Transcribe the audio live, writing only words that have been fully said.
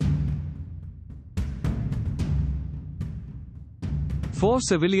4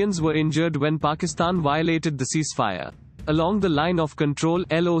 civilians were injured when Pakistan violated the ceasefire along the line of control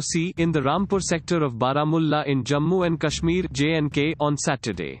 (LOC) in the Rampur sector of Baramulla in Jammu and Kashmir (JNK) on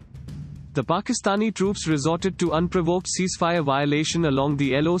Saturday. The Pakistani troops resorted to unprovoked ceasefire violation along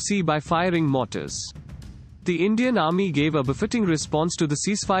the LOC by firing mortars. The Indian Army gave a befitting response to the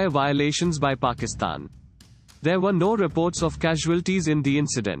ceasefire violations by Pakistan. There were no reports of casualties in the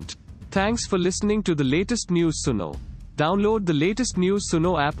incident. Thanks for listening to the latest news Suno. Download the latest news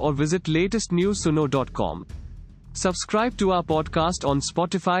Suno app or visit latestnewsuno.com. Subscribe to our podcast on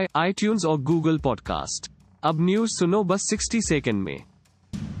Spotify, iTunes or Google Podcast. अब news सुनो बस 60 second में.